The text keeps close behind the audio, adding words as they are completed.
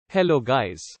Hello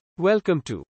guys. Welcome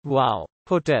to Wow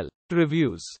Hotel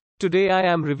Reviews. Today I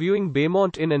am reviewing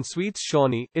Baymont Inn Suites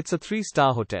Shawnee. It's a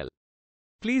 3-star hotel.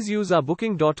 Please use our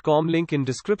booking.com link in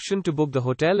description to book the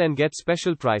hotel and get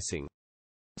special pricing.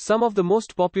 Some of the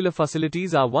most popular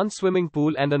facilities are one swimming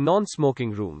pool and a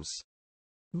non-smoking rooms.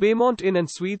 Baymont Inn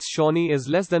Suites Shawnee is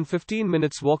less than 15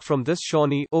 minutes walk from this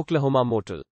Shawnee, Oklahoma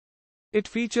motel. It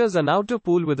features an outdoor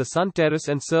pool with a sun terrace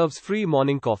and serves free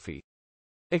morning coffee.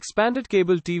 Expanded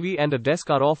cable TV and a desk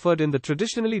are offered in the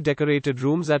traditionally decorated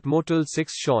rooms at Motel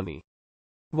 6 Shawnee.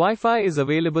 Wi-Fi is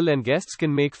available and guests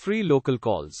can make free local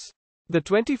calls. The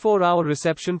 24-hour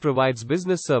reception provides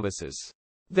business services.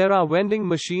 There are vending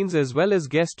machines as well as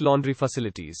guest laundry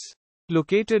facilities.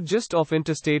 Located just off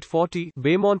Interstate 40,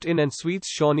 Baymont Inn Suites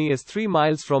Shawnee is 3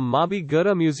 miles from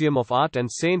Mabee-Gerrer Museum of Art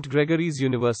and St. Gregory's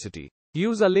University.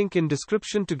 Use a link in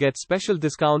description to get special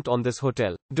discount on this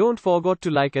hotel. Don't forget to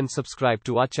like and subscribe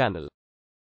to our channel.